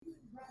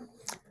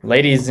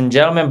Ladies and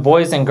gentlemen,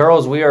 boys and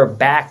girls, we are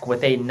back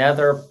with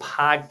another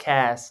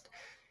podcast.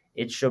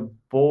 It's your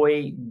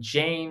boy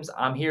James.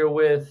 I'm here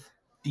with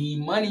The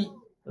money.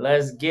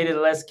 Let's get it.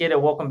 Let's get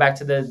it. Welcome back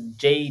to the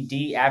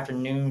JD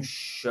Afternoon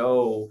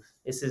Show.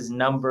 This is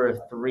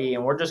number 3,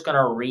 and we're just going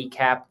to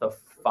recap the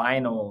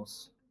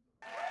finals.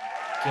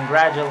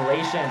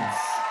 Congratulations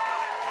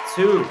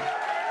to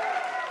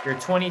your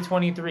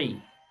 2023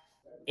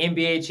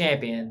 NBA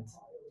champions,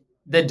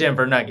 the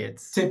Denver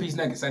Nuggets. Tippy's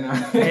Nuggets, I know.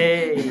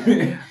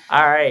 Hey.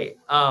 All right.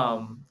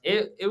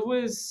 It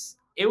was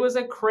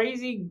a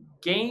crazy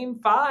game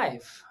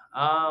 5.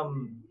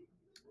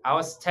 I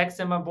was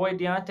texting my boy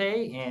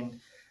Deonte, and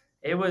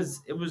it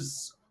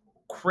was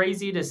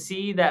crazy to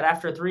see that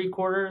after 3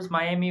 quarters,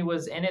 Miami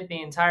was in it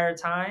the entire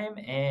time,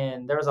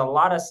 and there was a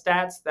lot of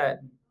stats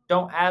that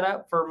don't add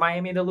up for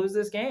Miami to lose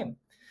this game.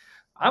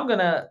 I'm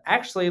gonna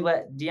actually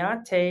let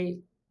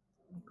Deonte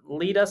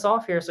lead us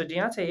off here. So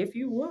Deonte, if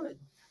you would.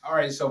 All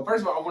right, so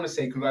first of all, I want to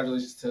say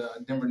congratulations to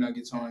Denver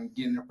Nuggets on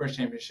getting their first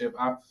championship.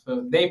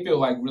 They feel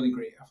like really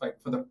great. I feel like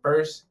for the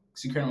first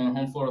securing on the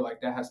home floor, like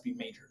that has to be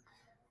major.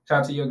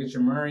 Shout out to Jokic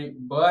and Murray,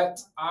 but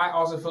I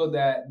also feel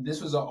that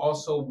this was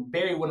also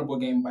very winnable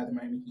game by the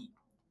Miami Heat.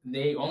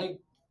 They only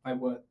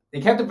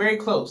they kept it very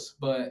close,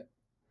 but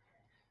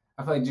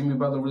I feel like Jimmy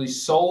Butler really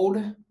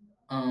sold.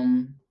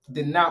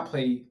 Did not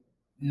play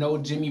no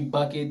Jimmy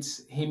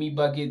buckets, Hemi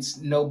buckets,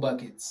 no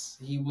buckets.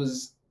 He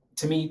was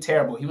to me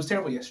terrible. He was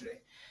terrible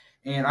yesterday,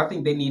 and I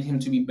think they need him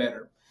to be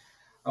better.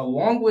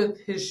 Along with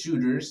his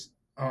shooters,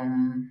 I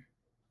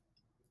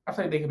feel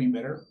like they could be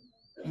better.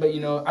 But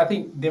I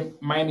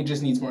think Miami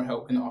just needs more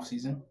help in the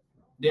offseason.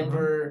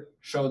 Denver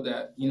showed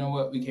that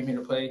we came here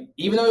to play,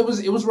 even though it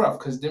was rough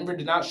because Denver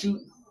did not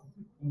shoot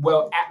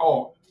well at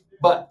all,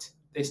 but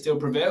they still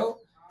prevailed.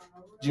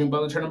 Jimmy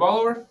Butler turned the ball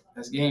over.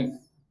 That's game.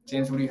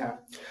 James, what do you have?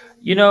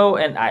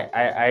 And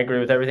I agree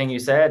with everything you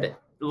said.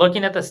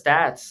 Looking at the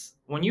stats,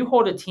 when you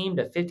hold a team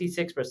to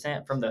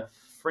 56% from the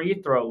free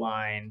throw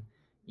line,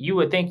 you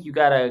would think you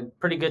got a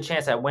pretty good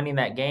chance at winning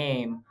that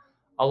game.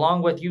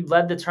 Along with you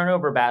led the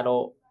turnover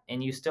battle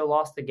and you still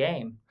lost the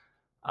game.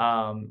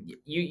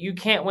 You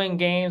can't win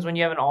games when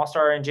you have an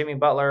all-star in Jimmy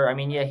Butler. I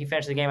mean, yeah, he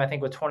finished the game I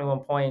think with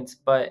 21 points,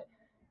 but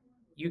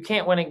you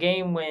can't win a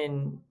game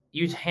when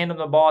you hand them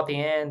the ball at the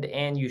end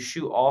and you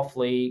shoot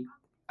awfully.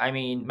 I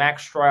mean,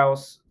 Max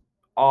Strauss,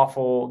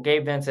 awful.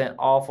 Gabe Vincent,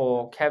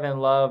 awful. Kevin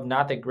Love,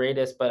 not the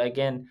greatest, but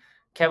again,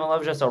 Kevin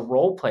Love's just a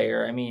role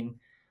player. I mean,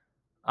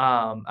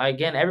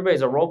 again,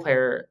 everybody's a role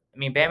player. I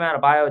mean, Bam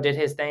Adebayo did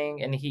his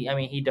thing, and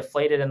he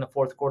deflated in the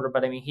fourth quarter,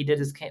 but I mean, he did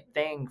his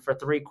thing for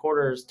 3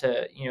 quarters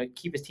to,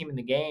 keep his team in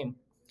the game.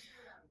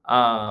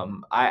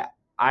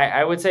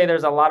 I would say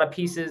there's a lot of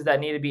pieces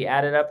that need to be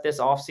added up this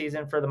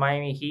offseason for the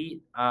Miami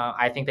Heat.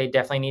 I think they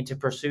definitely need to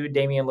pursue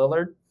Damian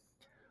Lillard.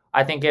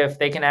 I think if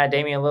they can add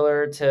Damian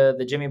Lillard to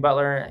the Jimmy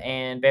Butler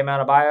and Bam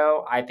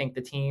Adebayo, I think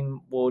the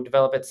team will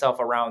develop itself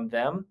around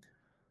them.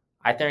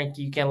 I think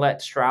you can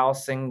let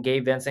Strauss and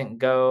Gabe Vincent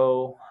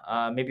go,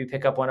 maybe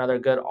pick up one other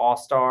good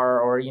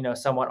all-star or,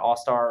 somewhat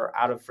all-star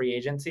out of free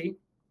agency.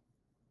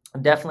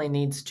 Definitely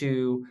needs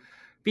to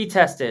be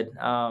tested.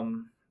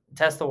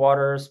 Test the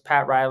waters.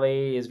 Pat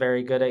Riley is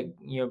very good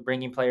at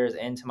bringing players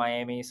into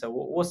Miami, so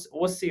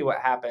we'll see what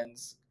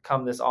happens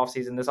come this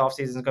offseason. This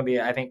offseason is going to be,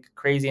 I think,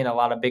 crazy, and a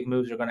lot of big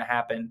moves are going to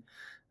happen.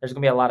 There's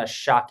going to be a lot of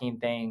shocking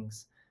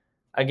things.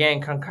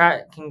 Again,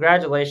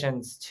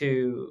 congratulations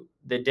to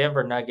the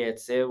Denver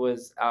Nuggets. It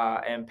was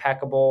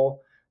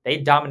impeccable. They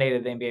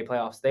dominated the NBA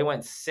playoffs. They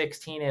went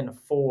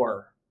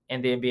 16-4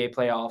 in the NBA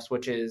playoffs,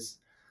 which is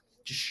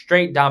just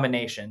straight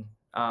domination.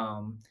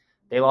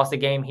 They lost a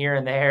game here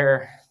and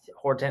there.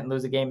 Hort didn't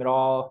lose a game at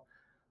all.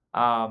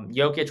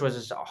 Jokic was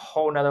just a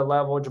whole nother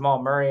level.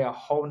 Jamal Murray, a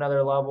whole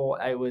nother level.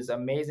 It was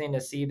amazing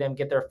to see them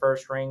get their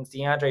first rings.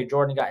 DeAndre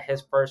Jordan got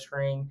his first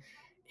ring.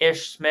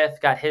 Ish Smith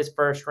got his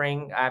first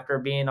ring after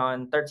being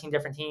on 13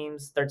 different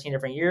teams, 13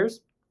 different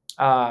years.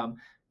 And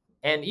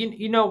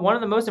one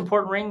of the most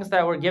important rings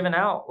that were given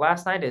out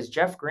last night is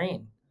Jeff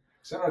Green.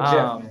 Shout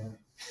out Jeff, man.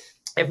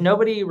 If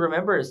nobody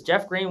remembers,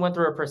 Jeff Green went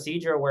through a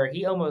procedure where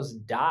he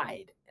almost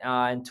died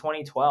in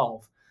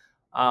 2012.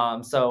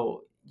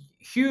 So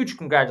huge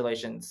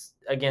congratulations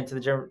again to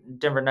the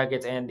Denver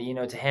Nuggets and,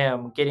 to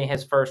him getting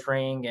his first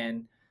ring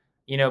and,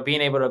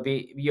 being able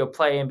to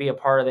play and be a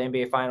part of the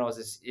NBA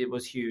Finals. It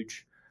was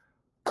huge.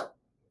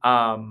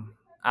 I'm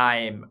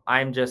in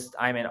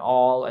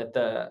awe at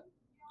the,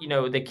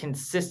 the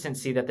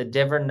consistency that the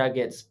Denver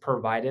Nuggets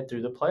provided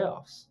through the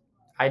playoffs.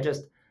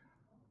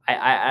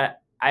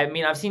 I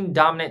mean, I've seen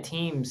dominant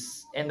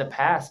teams in the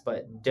past,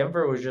 but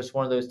Denver was just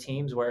one of those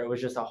teams where it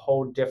was just a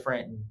whole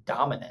different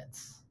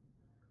dominance.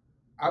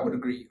 I would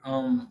agree.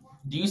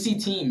 Do you see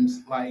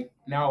teams like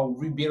now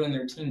rebuilding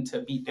their team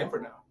to beat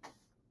Denver now?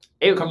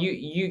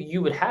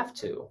 You would have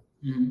to.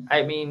 Mm-hmm.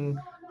 I mean,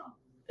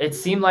 it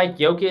seemed like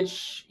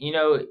Jokic,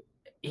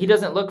 he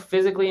doesn't look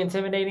physically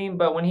intimidating,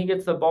 but when he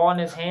gets the ball in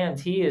his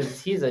hands,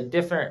 he's a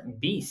different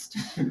beast.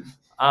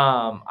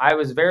 I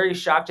was very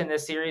shocked in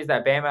this series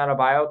that Bam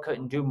Adebayo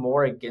couldn't do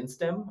more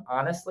against him,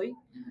 honestly.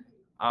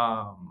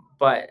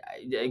 But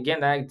again,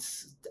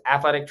 that's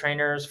athletic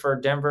trainers for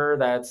Denver.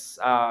 That's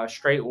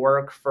straight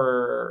work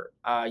for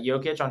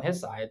Jokic on his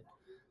side.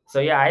 So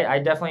yeah, I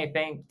definitely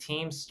think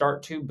teams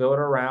start to build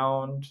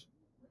around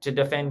to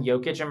defend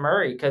Jokic and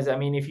Murray, because I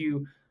mean, if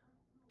you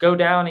go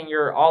down and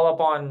you're all up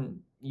on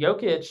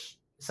Jokic,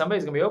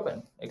 somebody's gonna be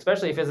open,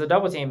 especially if it's a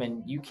double team,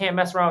 and you can't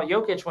mess around with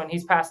Jokic when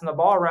he's passing the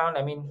ball around.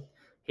 I mean,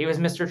 he was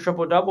Mr.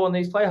 Triple Double in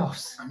these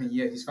playoffs. I mean,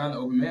 yeah, he's found the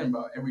open man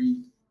about every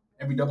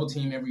double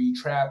team, every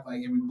trap,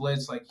 like every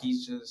blitz. Like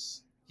he's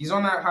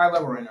on that high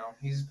level right now.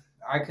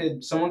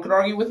 Someone could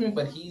argue with me,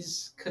 but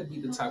he's could be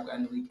the top guy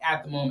in the league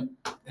at the moment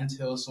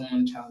until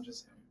someone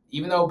challenges him.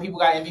 Even though people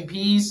got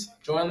MVPs,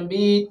 Joel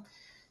Embiid,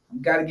 you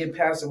got to get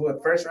past the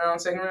first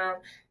round, second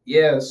round.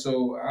 Yeah,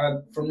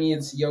 so for me,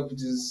 it's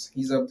Jokic.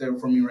 He's up there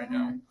for me right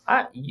now.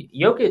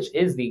 Jokic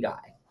is the guy.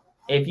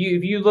 If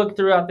you look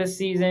throughout this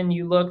season,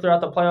 you look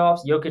throughout the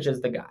playoffs, Jokic is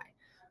the guy.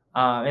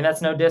 And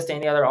that's no diss to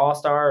any other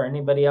All-Star or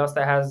anybody else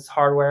that has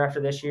hardware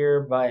after this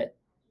year. But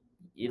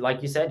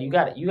like you said, you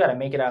got to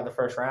make it out of the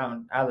first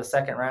round, out of the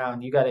second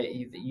round. You got to,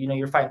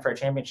 you're fighting for a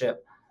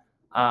championship.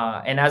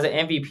 And as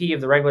an MVP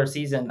of the regular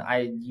season,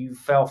 you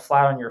fell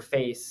flat on your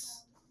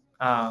face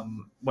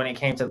when it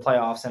came to the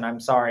playoffs. And I'm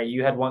sorry,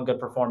 you had one good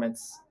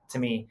performance to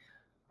me.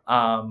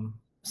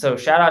 So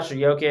shout out to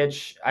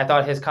Jokic. I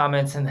thought his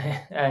comments in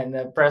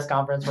the press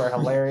conference were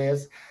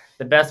hilarious.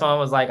 The best one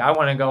was like, "I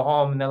want to go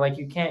home," and they're like,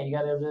 "You can't. You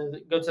got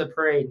to go to the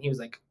parade." And he was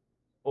like,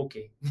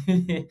 "Okay."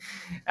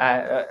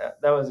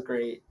 That was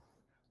great.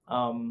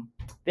 The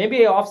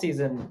NBA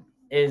offseason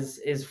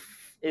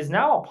is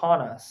now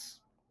upon us,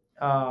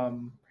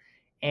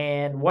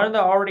 and one of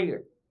the already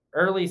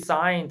early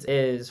signs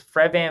is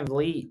Fred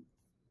VanVleet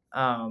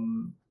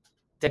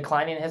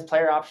declining his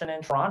player option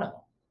in Toronto.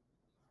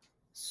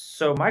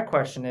 So my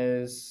question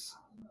is,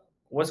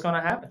 what's going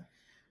to happen?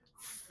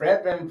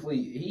 Fred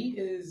VanVleet,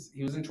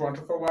 he was in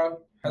Toronto for a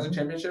while, has a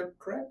championship,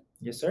 correct?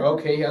 Yes, sir.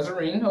 Okay, he has a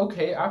ring.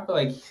 Okay, I feel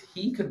like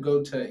he could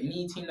go to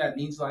any team that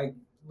needs like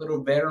a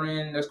little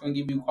veteran that's going to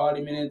give you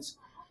quality minutes,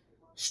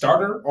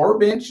 starter or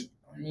bench.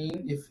 I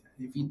mean, if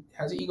he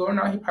has an ego or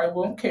not, he probably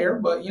won't care.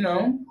 But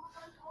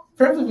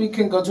Fred VanVleet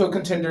can go to a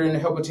contender and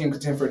help a team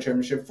contend for a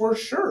championship for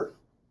sure.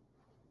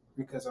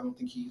 Because I don't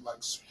think he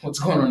likes what's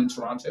going on in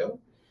Toronto.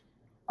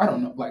 I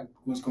don't know like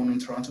what's going on in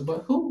Toronto,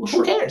 but who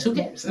cares? Who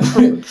cares?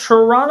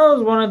 Toronto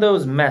is one of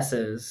those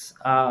messes.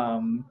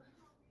 Once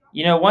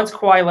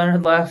Kawhi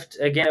Leonard left,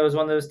 again, it was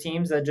one of those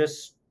teams that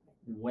just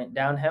went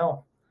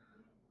downhill.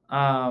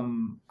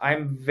 I'm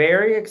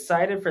very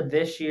excited for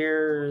this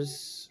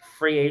year's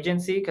free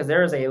agency because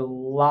there is a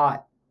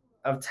lot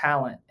of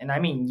talent, and I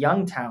mean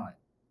young talent,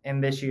 in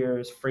this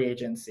year's free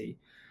agency.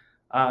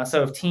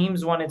 So if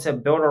teams wanted to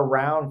build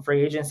around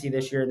free agency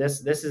this year,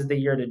 this is the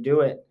year to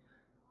do it.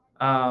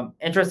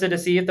 Interested to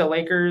see if the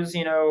Lakers,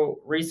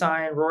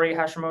 re-sign Rory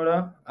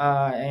Hashimoto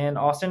and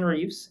Austin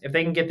Reeves. If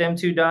they can get them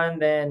two done,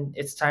 then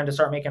it's time to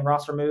start making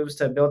roster moves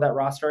to build that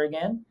roster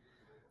again.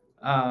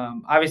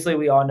 Obviously,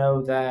 we all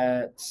know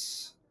that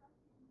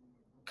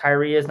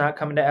Kyrie is not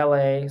coming to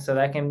LA, so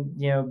that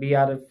can be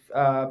out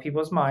of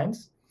people's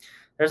minds.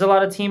 There's a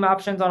lot of team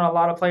options on a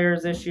lot of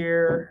players this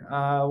year.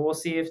 We'll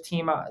see if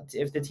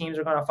the teams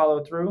are going to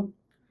follow through.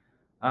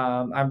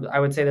 I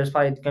would say there's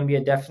probably going to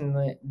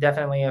be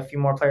definitely a few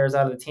more players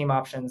out of the team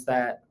options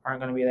that aren't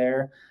going to be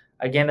there.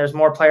 Again, there's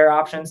more player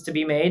options to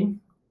be made.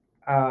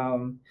 A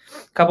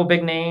couple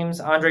big names.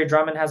 Andre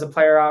Drummond has a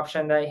player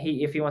option that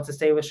if he wants to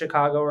stay with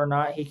Chicago or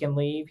not, he can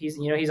leave. He's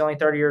only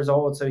 30 years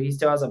old, so he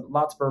still has a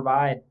lot to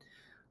provide.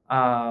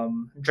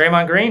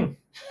 Draymond Green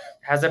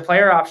has a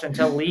player option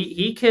to leave.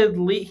 He could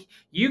leave.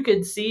 You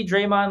could see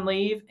Draymond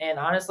leave, and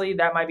honestly,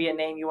 that might be a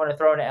name you want to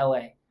throw into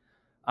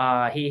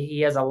LA.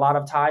 He has a lot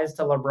of ties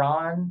to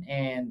LeBron,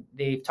 and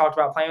they've talked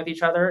about playing with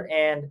each other.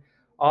 And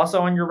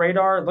also on your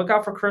radar, look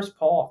out for Chris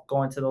Paul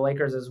going to the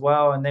Lakers as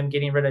well, and them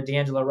getting rid of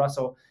D'Angelo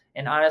Russell.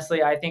 And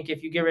honestly, I think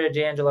if you get rid of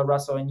D'Angelo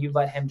Russell and you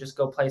let him just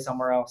go play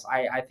somewhere else,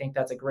 I think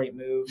that's a great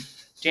move.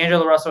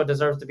 D'Angelo Russell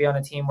deserves to be on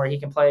a team where he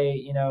can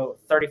play,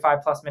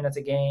 35 plus minutes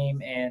a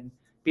game and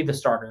be the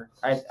starter.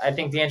 I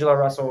think D'Angelo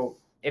Russell,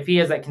 if he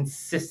has that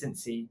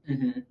consistency,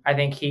 I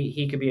think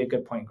he could be a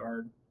good point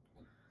guard.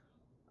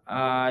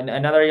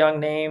 Another young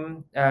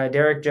name,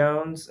 Derek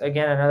Jones.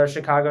 Again, another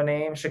Chicago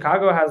name.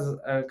 Chicago has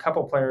a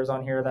couple players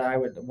on here that I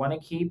would want to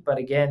keep, but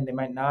again, they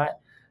might not.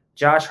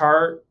 Josh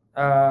Hart,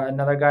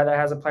 another guy that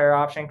has a player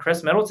option.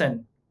 Chris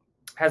Middleton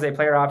has a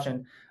player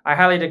option. I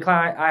highly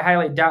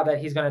doubt that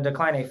he's going to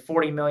decline a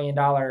 $40 million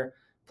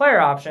player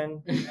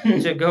option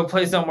to go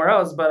play somewhere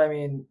else, but I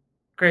mean,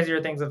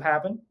 crazier things have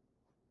happened.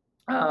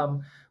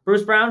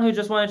 Bruce Brown, who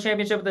just won a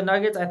championship with the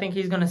Nuggets, I think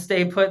he's going to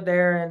stay put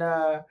there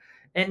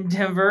in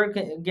Denver,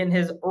 getting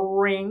his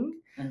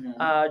ring.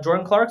 Mm-hmm.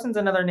 Jordan Clarkson's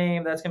another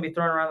name that's going to be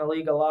thrown around the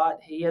league a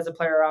lot. He has a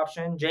player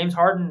option. James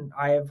Harden,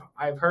 I've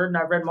heard and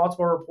I've read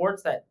multiple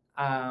reports that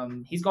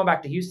he's going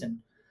back to Houston.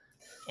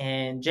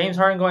 And James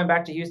Harden going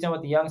back to Houston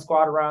with the young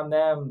squad around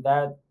them,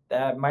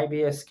 that might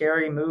be a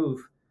scary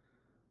move.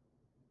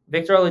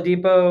 Victor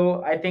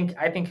Oladipo, I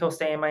think he'll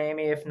stay in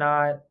Miami. If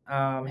not,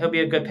 he'll be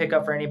a good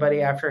pickup for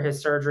anybody after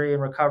his surgery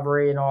and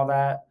recovery and all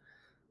that.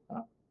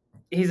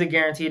 He's a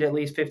guaranteed at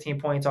least 15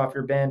 points off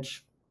your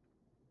bench.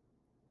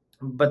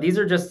 But these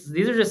are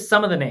just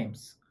some of the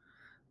names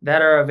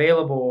that are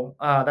available,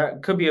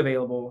 that could be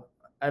available.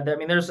 I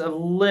mean, there's a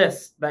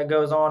list that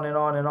goes on and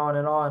on and on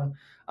and on.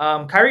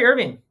 Kyrie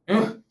Irving,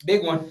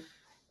 big one,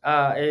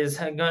 is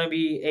going to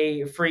be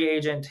a free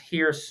agent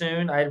here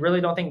soon. I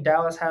really don't think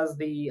Dallas has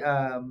the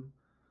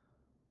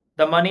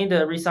money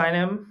to re-sign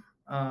him.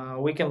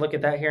 We can look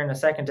at that here in a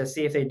second to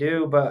see if they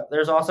do. But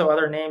there's also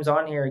other names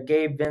on here: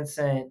 Gabe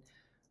Vincent,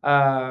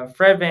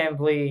 Fred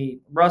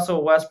VanVleet,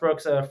 Russell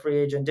Westbrook's a free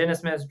agent,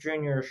 Dennis Smith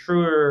Jr.,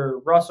 Schroeder,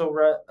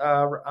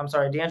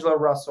 D'Angelo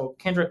Russell,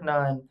 Kendrick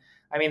Nunn.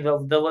 I mean,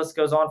 the list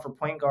goes on for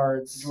point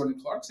guards.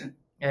 Jordan Clarkson.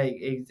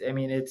 I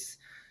mean, it's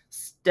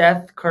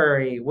Steph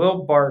Curry,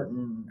 Will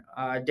Barton,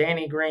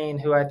 Danny Green,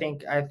 who I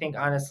think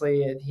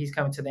honestly he's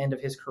coming to the end of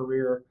his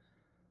career.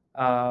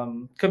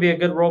 Could be a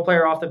good role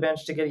player off the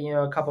bench to get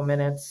a couple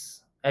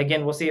minutes.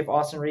 Again, we'll see if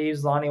Austin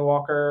Reeves, Lonnie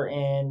Walker,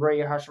 and Rui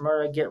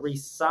Hachimura get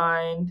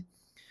re-signed.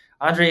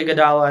 Andre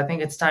Iguodala, I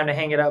think it's time to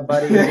hang it up,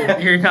 buddy.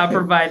 You're not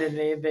providing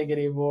anything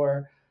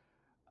anymore.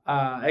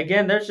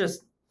 Again, there's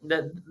just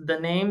the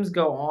names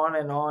go on,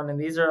 and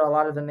these are a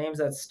lot of the names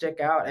that stick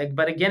out.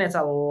 But again, it's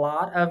a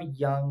lot of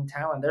young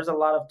talent. There's a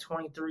lot of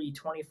 23,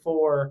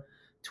 24,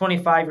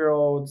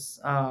 25-year-olds.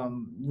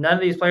 None of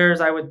these players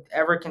I would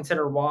ever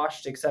consider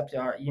washed, except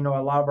a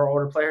lot of our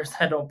older players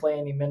that don't play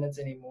any minutes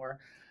anymore.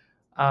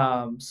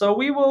 So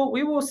we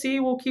will see.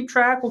 We'll keep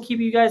track. We'll keep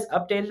you guys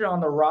updated on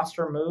the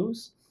roster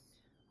moves.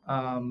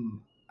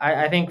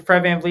 I think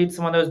Fred VanVleet's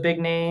one of those big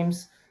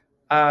names.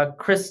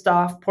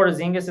 Kristaps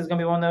Porzingis is going to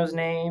be one of those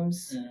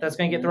names that's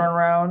going to get thrown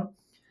around.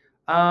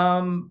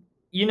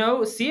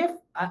 See if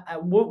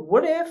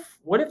what if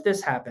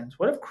this happens?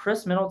 What if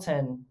Chris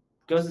Middleton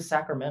goes to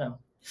Sacramento?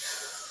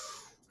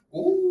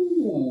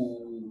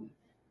 Ooh,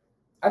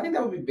 I think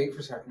that would be big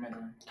for Sacramento.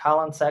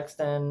 Colin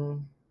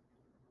Sexton,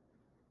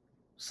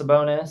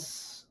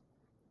 Sabonis.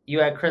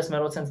 You add Chris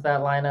Middleton to that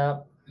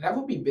lineup. That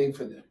would be big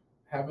for them.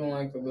 Having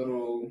like a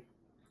little,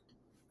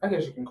 I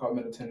guess you can call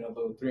Middleton a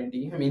little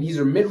 3-and-D. I mean, he's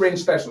a mid-range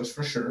specialist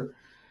for sure.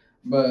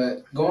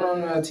 But going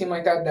on a team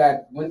like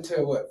that went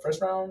to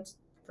first round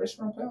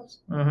playoffs.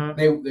 Mm-hmm.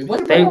 They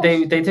went to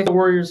playoffs. They took the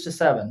Warriors to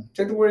 7.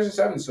 Took the Warriors to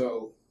 7.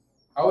 So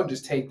I would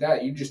just take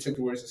that. You just took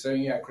the Warriors to 7.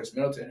 You had Chris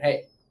Middleton.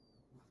 Hey,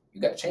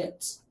 you got a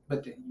chance,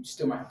 but then you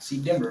still might have to see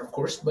Denver, of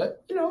course.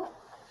 But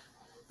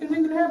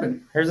anything can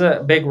happen. Here's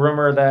a big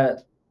rumor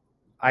that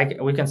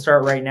we can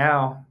start right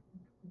now.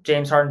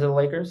 James Harden to the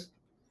Lakers.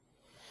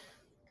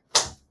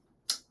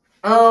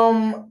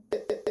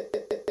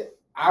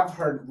 I've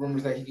heard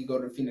rumors that he could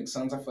go to Phoenix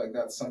Suns. I feel like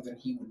that's something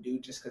he would do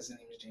just because his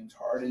name is James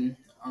Harden.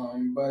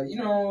 But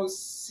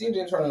seeing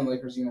James Harden in the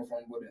Lakers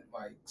uniform wouldn't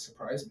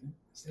surprise me.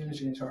 His name is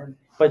James Harden.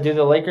 But do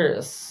the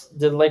Lakers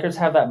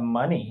have that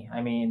money?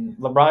 I mean,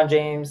 LeBron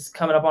James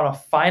coming up on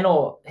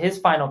his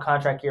final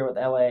contract year with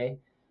LA.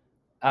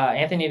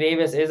 Anthony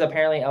Davis is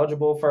apparently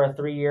eligible for a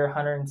 3-year,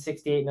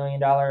 $168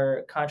 million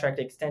contract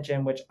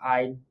extension, which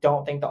I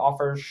don't think the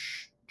offer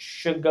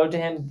should go to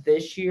him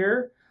this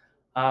year.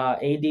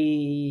 AD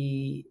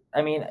is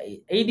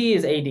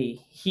AD.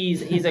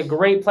 He's a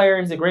great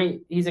player.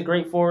 He's a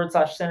great forward /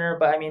 center.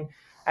 But I mean,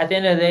 at the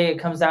end of the day, it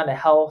comes down to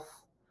health.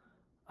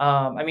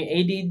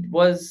 AD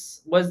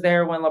was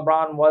there when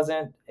LeBron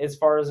wasn't, as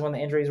far as when the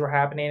injuries were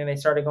happening and they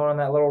started going on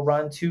that little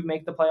run to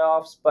make the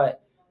playoffs.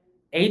 But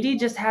AD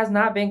just has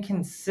not been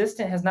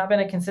consistent. Has not been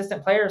a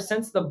consistent player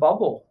since the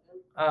bubble.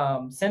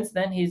 Since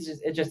then,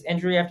 it's just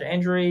injury after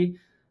injury.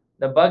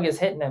 The bug is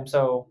hitting him.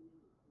 So,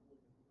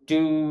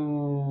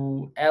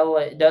 does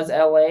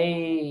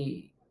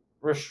LA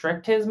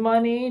restrict his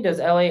money? Does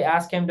LA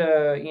ask him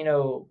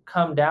to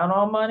come down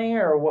on money,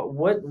 or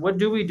what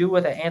do we do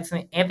with an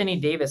Anthony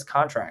Davis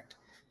contract?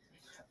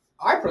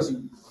 I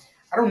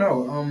don't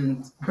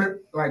know.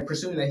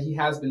 Presuming that he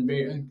has been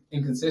very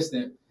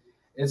inconsistent,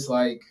 it's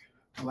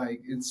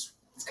it's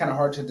kind of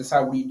hard to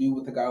decide what you do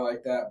with a guy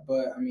like that.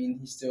 But I mean,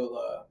 he's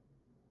still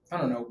I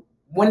don't know,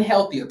 when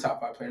healthy, a top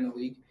 5 player in the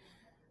league.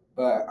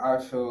 But I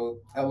feel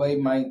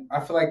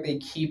like they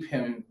keep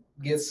him,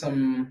 get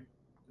some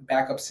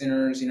backup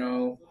centers,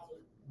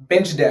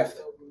 bench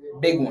depth,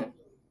 big one,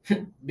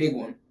 big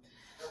one.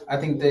 I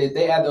think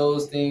they add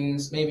those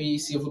things, maybe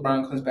see if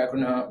LeBron comes back or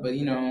not. But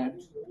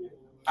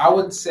I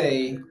would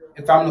say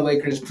if I'm the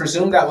Lakers,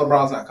 presume that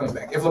LeBron's not coming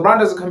back. If LeBron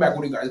doesn't come back,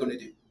 what are you guys going to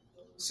do?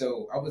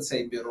 So I would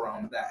say build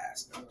around that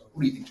aspect.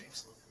 What do you think,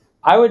 James?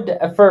 I would,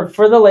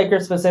 for the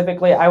Lakers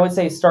specifically, I would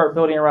say start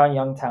building around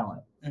young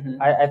talent.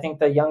 Mm-hmm. I think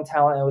the young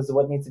talent is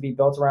what needs to be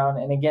built around.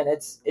 And again,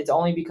 it's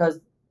only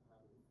because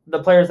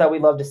the players that we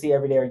love to see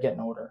every day are getting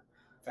older.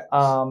 They're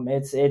not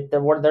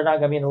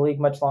going to be in the league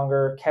much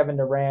longer. Kevin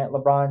Durant,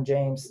 LeBron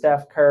James,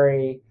 Steph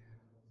Curry,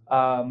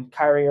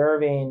 Kyrie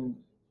Irving.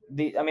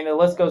 The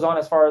list goes on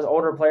as far as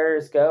older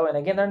players go. And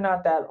again, they're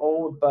not that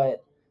old,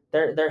 but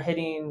they're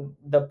hitting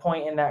the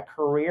point in that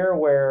career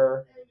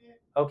where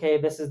okay,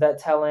 this is that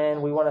tell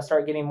in. We want to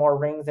start getting more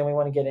rings than we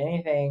want to get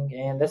anything.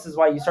 And this is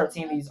why you start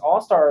seeing these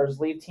all-stars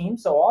leave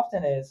teams so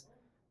often is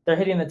they're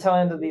hitting the tail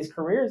end of these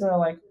careers and they're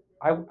like,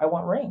 I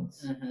want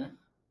rings. Mm-hmm.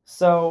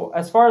 So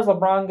as far as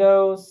LeBron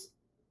goes,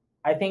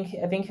 I think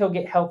he'll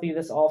get healthy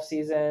this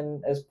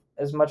offseason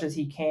as much as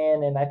he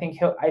can, and I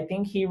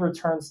think he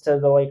returns to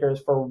the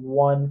Lakers for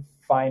one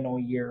final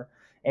year.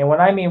 And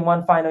when I mean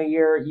one final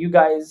year, you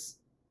guys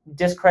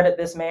discredit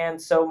this man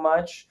so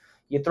much.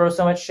 You throw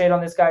so much shade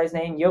on this guy's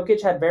name.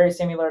 Jokic had very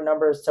similar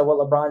numbers to what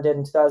LeBron did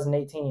in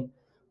 2018,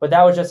 but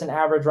that was just an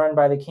average run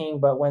by the King.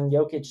 But when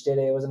Jokic did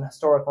it, it was an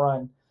historic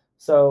run.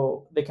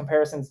 So the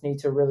comparisons need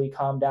to really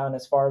calm down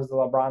as far as the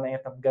LeBron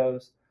anthem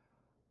goes.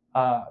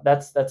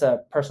 That's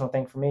a personal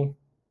thing for me.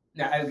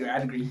 Yeah,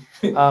 I'd agree.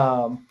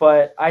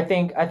 But I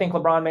think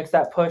LeBron makes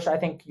that push. I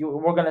think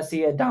we're going to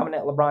see a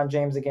dominant LeBron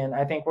James again.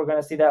 I think we're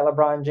going to see that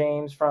LeBron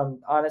James from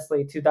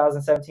honestly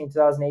 2017,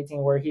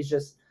 2018, where he's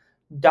just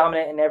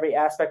dominant in every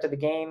aspect of the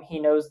game. He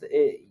knows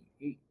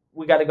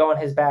we got to go on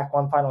his back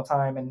one final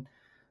time, and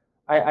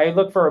I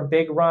look for a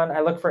big run. I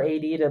look for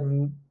AD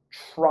to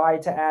try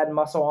to add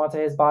muscle onto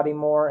his body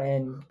more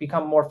and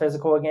become more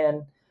physical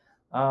again.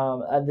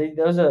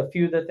 Those are a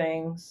few of the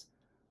things.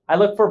 I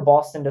look for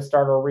Boston to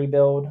start a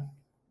rebuild.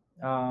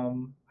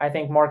 I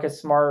think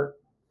Marcus Smart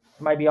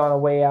might be on a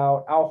way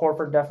out. Al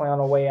Horford definitely on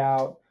a way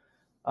out.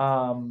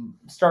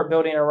 Start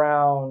building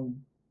around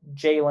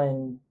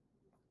Jaylen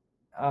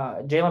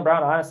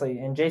Brown, honestly,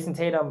 and Jason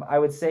Tatum. I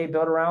would say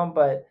build around,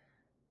 but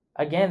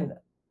again,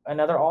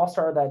 another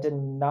All-Star that did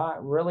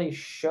not really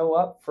show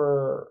up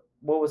for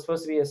what was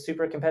supposed to be a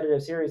super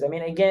competitive series. I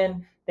mean,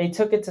 again, they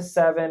took it to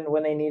 7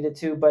 when they needed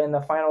to, but in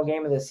the final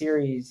game of the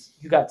series,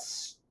 you got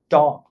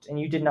stomped and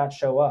you did not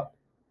show up.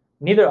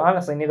 Neither one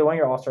of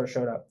your All-Stars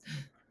showed up.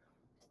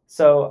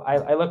 So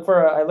I look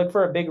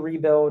for a big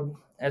rebuild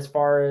as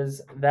far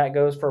as that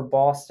goes for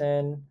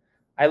Boston.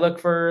 I look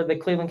for the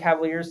Cleveland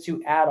Cavaliers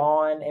to add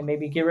on and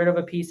maybe get rid of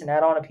a piece and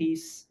add on a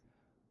piece,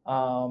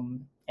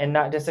 and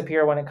not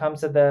disappear when it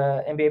comes to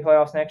the NBA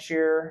playoffs next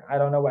year. I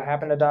don't know what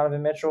happened to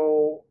Donovan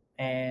Mitchell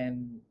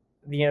and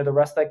the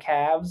rest of the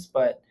Cavs,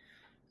 but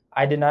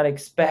I did not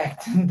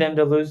expect them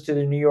to lose to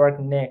the New York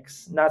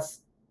Knicks. Not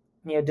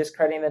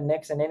discrediting the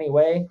Knicks in any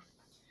way.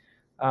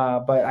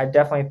 But I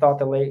definitely thought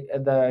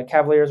the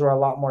Cavaliers were a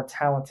lot more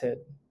talented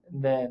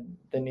than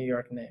the New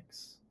York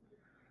Knicks.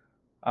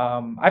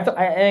 And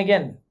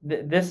again,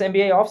 this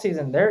NBA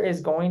offseason, there is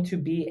going to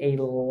be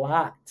a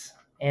lot,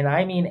 and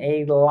I mean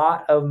a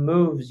lot of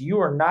moves you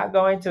are not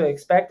going to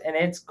expect, and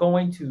it's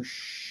going to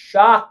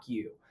shock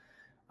you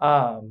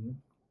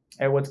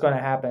at what's going to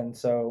happen.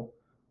 So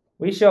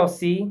we shall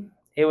see.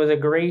 It was a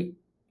great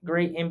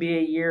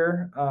NBA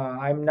year.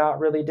 I'm not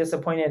really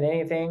disappointed in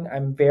anything.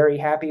 I'm very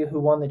happy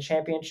who won the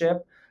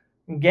championship.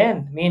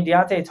 Again, me and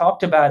Deonte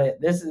talked about it.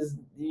 This is,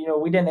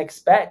 we didn't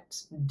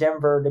expect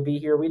Denver to be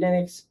here. We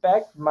didn't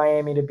expect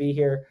Miami to be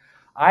here.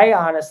 I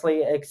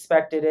honestly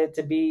expected it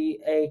to be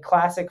a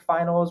classic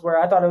finals where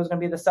I thought it was going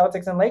to be the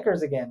Celtics and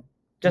Lakers again,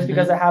 just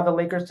because of how the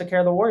Lakers took care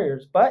of the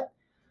Warriors. But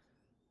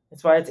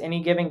that's why it's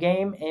any given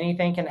game.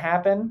 Anything can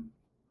happen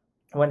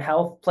when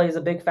health plays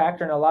a big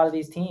factor in a lot of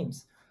these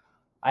teams.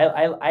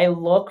 I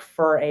look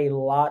for a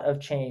lot of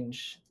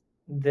change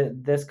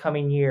this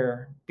coming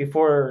year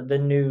before the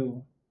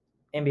new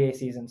NBA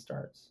season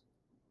starts.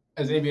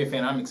 As an NBA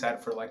fan, I'm excited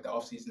for like the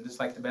offseason. It's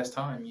like the best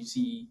time. You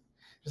see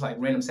just like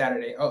random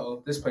Saturday,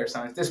 this player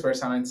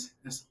signs,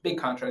 it's big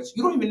contracts.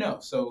 You don't even know.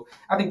 So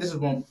I think this is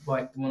one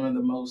of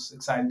the most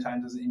exciting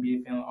times as an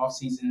NBA fan off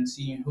season,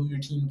 seeing who your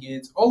team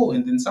gets. Oh,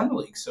 and then summer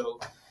league. So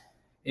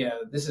yeah,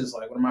 this is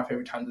like one of my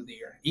favorite times of the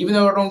year. Even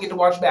though I don't get to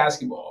watch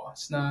basketball,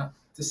 it's not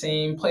the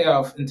same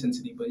playoff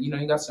intensity, but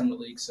you got summer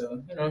league,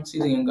 so see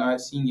the young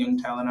guys, seeing young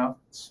talent out.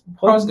 It's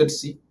always good to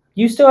see.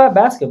 You still have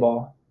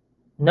basketball.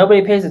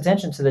 Nobody pays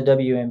attention to the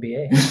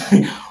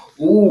WNBA.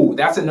 Ooh,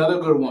 that's another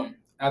good one.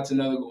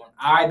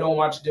 I don't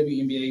watch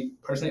WNBA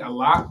personally a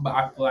lot, but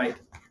I feel like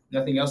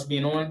nothing else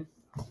being on,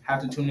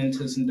 have to tune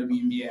into some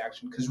WNBA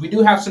action because we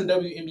do have some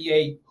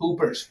WNBA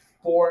hoopers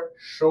for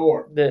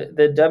sure.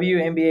 The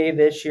WNBA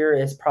this year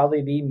is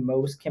probably the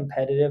most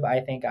competitive I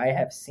think I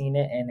have seen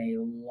it in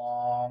a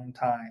long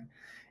time.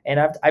 And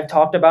I've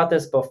talked about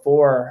this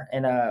before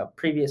in a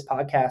previous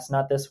podcast,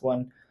 not this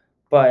one,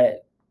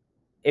 but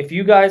if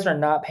you guys are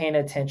not paying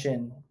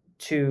attention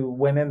to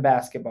women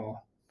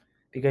basketball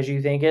because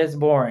you think it's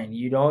boring,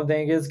 you don't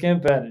think it's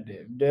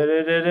competitive,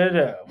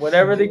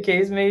 whatever the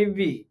case may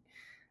be,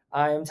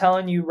 I am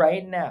telling you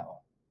right now,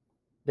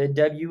 the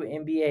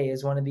WNBA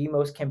is one of the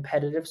most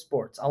competitive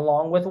sports,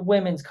 along with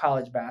women's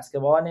college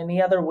basketball and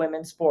any other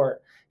women's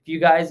sport. If you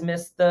guys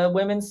missed the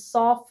women's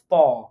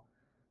softball,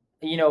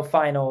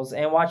 finals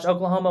and watched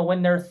Oklahoma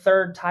win their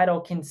 3rd title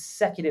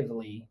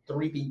consecutively,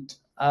 three-peat,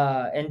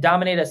 and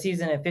dominate a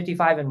season at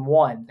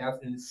 55-1. That's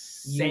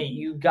insane.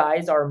 You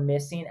guys are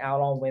missing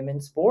out on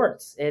women's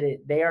sports.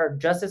 They are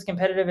just as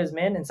competitive as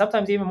men, and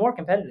sometimes even more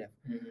competitive.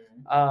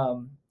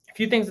 Mm-hmm. A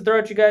few things to throw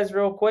at you guys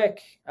real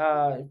quick.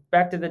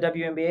 Back to the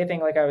WNBA thing,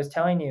 like I was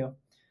telling you,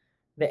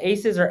 the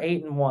Aces are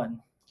 8-1.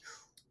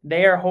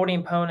 They are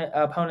holding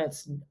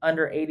opponents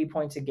under 80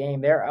 points a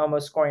game. They're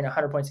almost scoring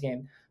 100 points a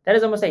game. That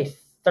is almost a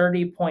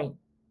 30-point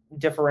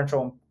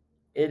differential.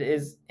 It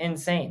is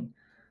insane.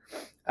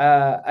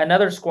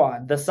 Another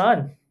squad, the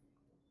Sun.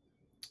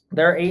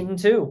 They're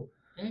 8-2.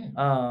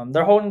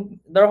 They're holding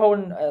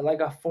like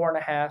a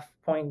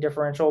 4.5-point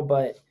differential.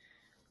 But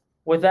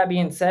with that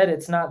being said,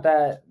 it's not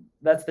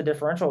that's the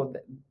differential.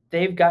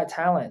 They've got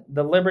talent.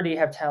 The Liberty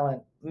have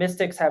talent.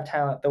 Mystics have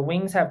talent. The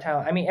Wings have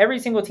talent. I mean, every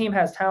single team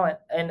has talent,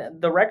 and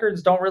the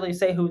records don't really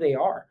say who they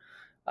are.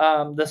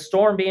 The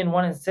Storm being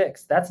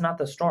 1-6, that's not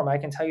the Storm. I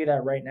can tell you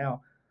that right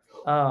now.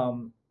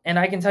 And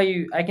I can tell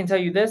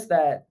you this,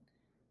 that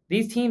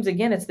these teams,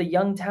 again, it's the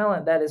young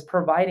talent that is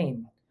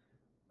providing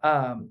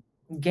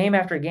game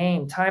after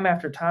game, time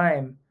after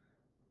time.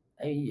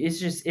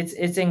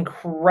 It's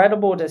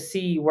incredible to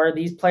see where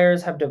these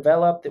players have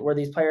developed, where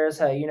these players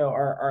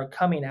are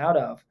coming out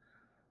of.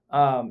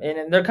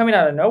 And they're coming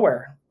out of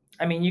nowhere.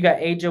 I mean, you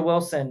got Aja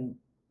Wilson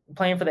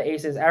playing for the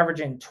Aces,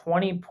 averaging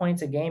 20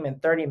 points a game in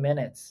 30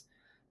 minutes.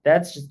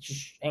 That's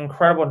just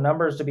incredible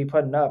numbers to be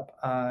putting up.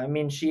 I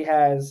mean, she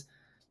has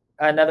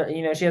she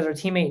has her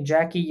teammate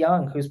Jackie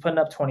Young, who's putting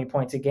up 20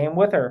 points a game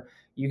with her.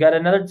 You got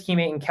another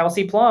teammate in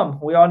Kelsey Plum.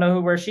 We all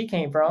know where she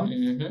came from.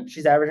 Mm-hmm.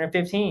 She's averaging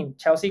 15.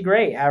 Chelsea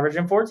Gray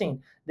averaging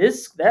 14.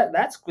 This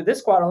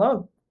squad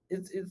alone,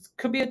 it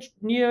could be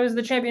is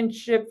the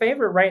championship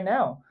favorite right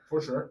now.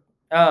 For sure.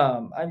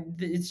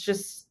 It's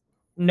just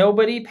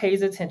nobody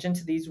pays attention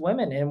to these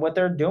women and what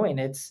they're doing.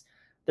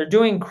 They're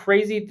doing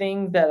crazy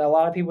things that a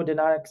lot of people did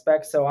not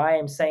expect. So I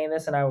am saying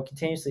this, and I will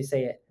continuously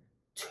say it.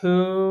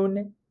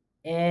 Tune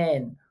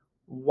in.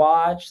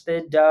 Watch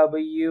the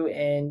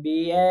WNBA.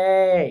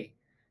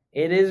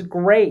 It is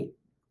great.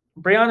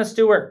 Breanna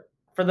Stewart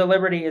for the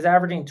Liberty is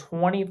averaging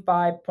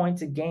 25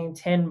 points a game,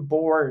 10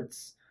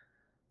 boards.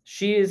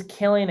 She is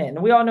killing it.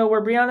 And we all know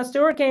where Breanna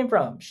Stewart came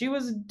from. She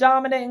was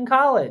dominant in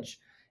college.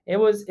 It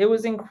was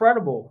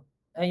incredible.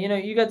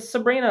 You got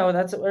Sabrina,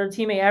 that's her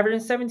teammate,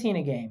 averaging 17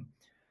 a game.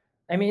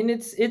 I mean,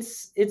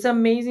 it's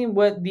amazing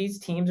what these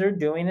teams are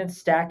doing and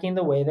stacking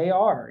the way they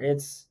are.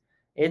 It's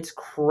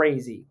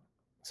crazy.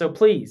 So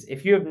please,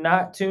 if you have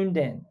not tuned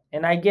in,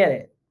 and I get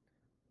it,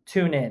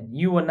 tune in.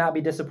 You will not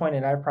be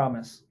disappointed, I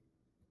promise.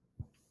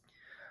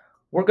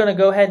 We're going to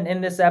go ahead and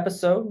end this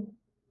episode.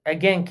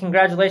 Again,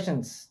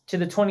 congratulations to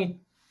the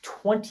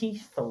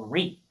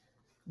 2023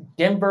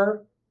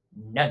 Denver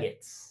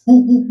Nuggets.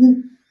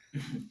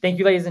 Thank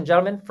you, ladies and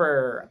gentlemen,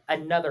 for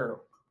another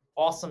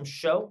awesome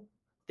show.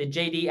 The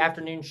JD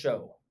Afternoon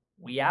Show.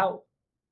 We out.